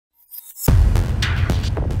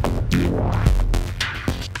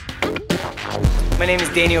My name is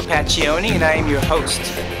Daniel Paccioni and I am your host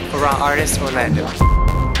for Raw Artists Orlando.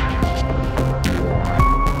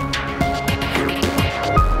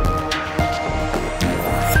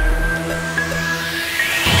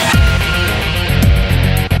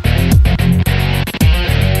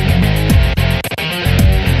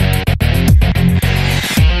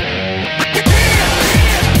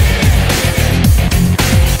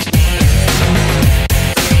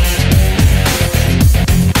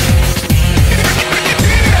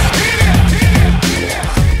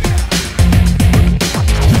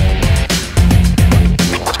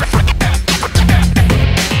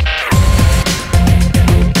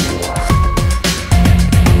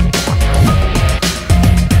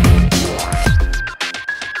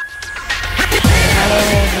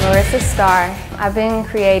 STARR. I've been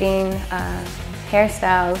creating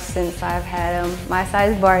hairstyles since I've had my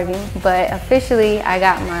size Barbie, but officially I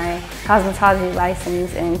got my cosmetology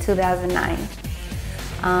license in 2009.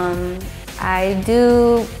 I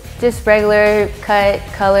do just regular cut,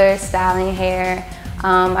 color, styling hair.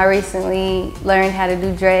 I recently learned how to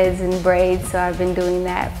do dreads and braids, so I've been doing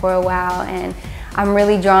that for a while, and I'm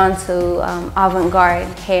really drawn to avant-garde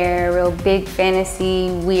hair, real big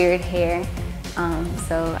fantasy, weird hair.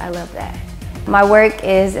 So I love that. My work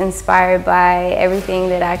is inspired by everything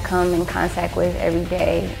that I come in contact with every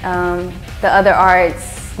day. The other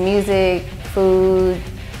arts, music, food,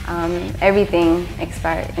 everything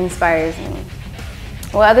inspires me.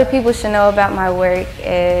 What other people should know about my work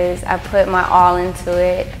is I put my all into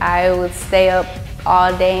it. I would stay up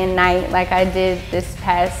all day and night like I did this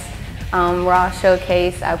past Raw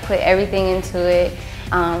showcase. I put everything into it.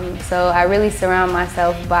 So I really surround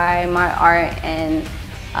myself by my art, and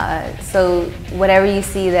so whatever you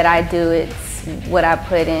see that I do, it's what I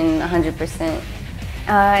put in 100%.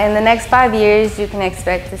 In the next 5 years, you can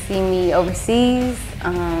expect to see me overseas.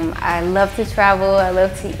 I love to travel, I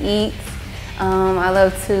love to eat, I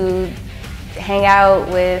love to hang out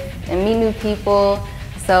with and meet new people,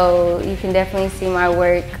 so you can definitely see my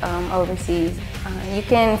work overseas. You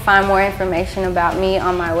can find more information about me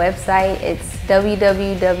on my website. It's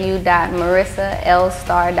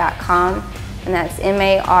www.marissastarr.com, and that's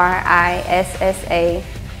MARISSA,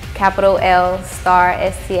 capital L,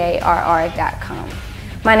 STARR, STARR.com.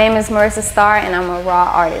 My name is Marissa Starr, and I'm a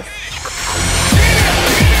raw artist.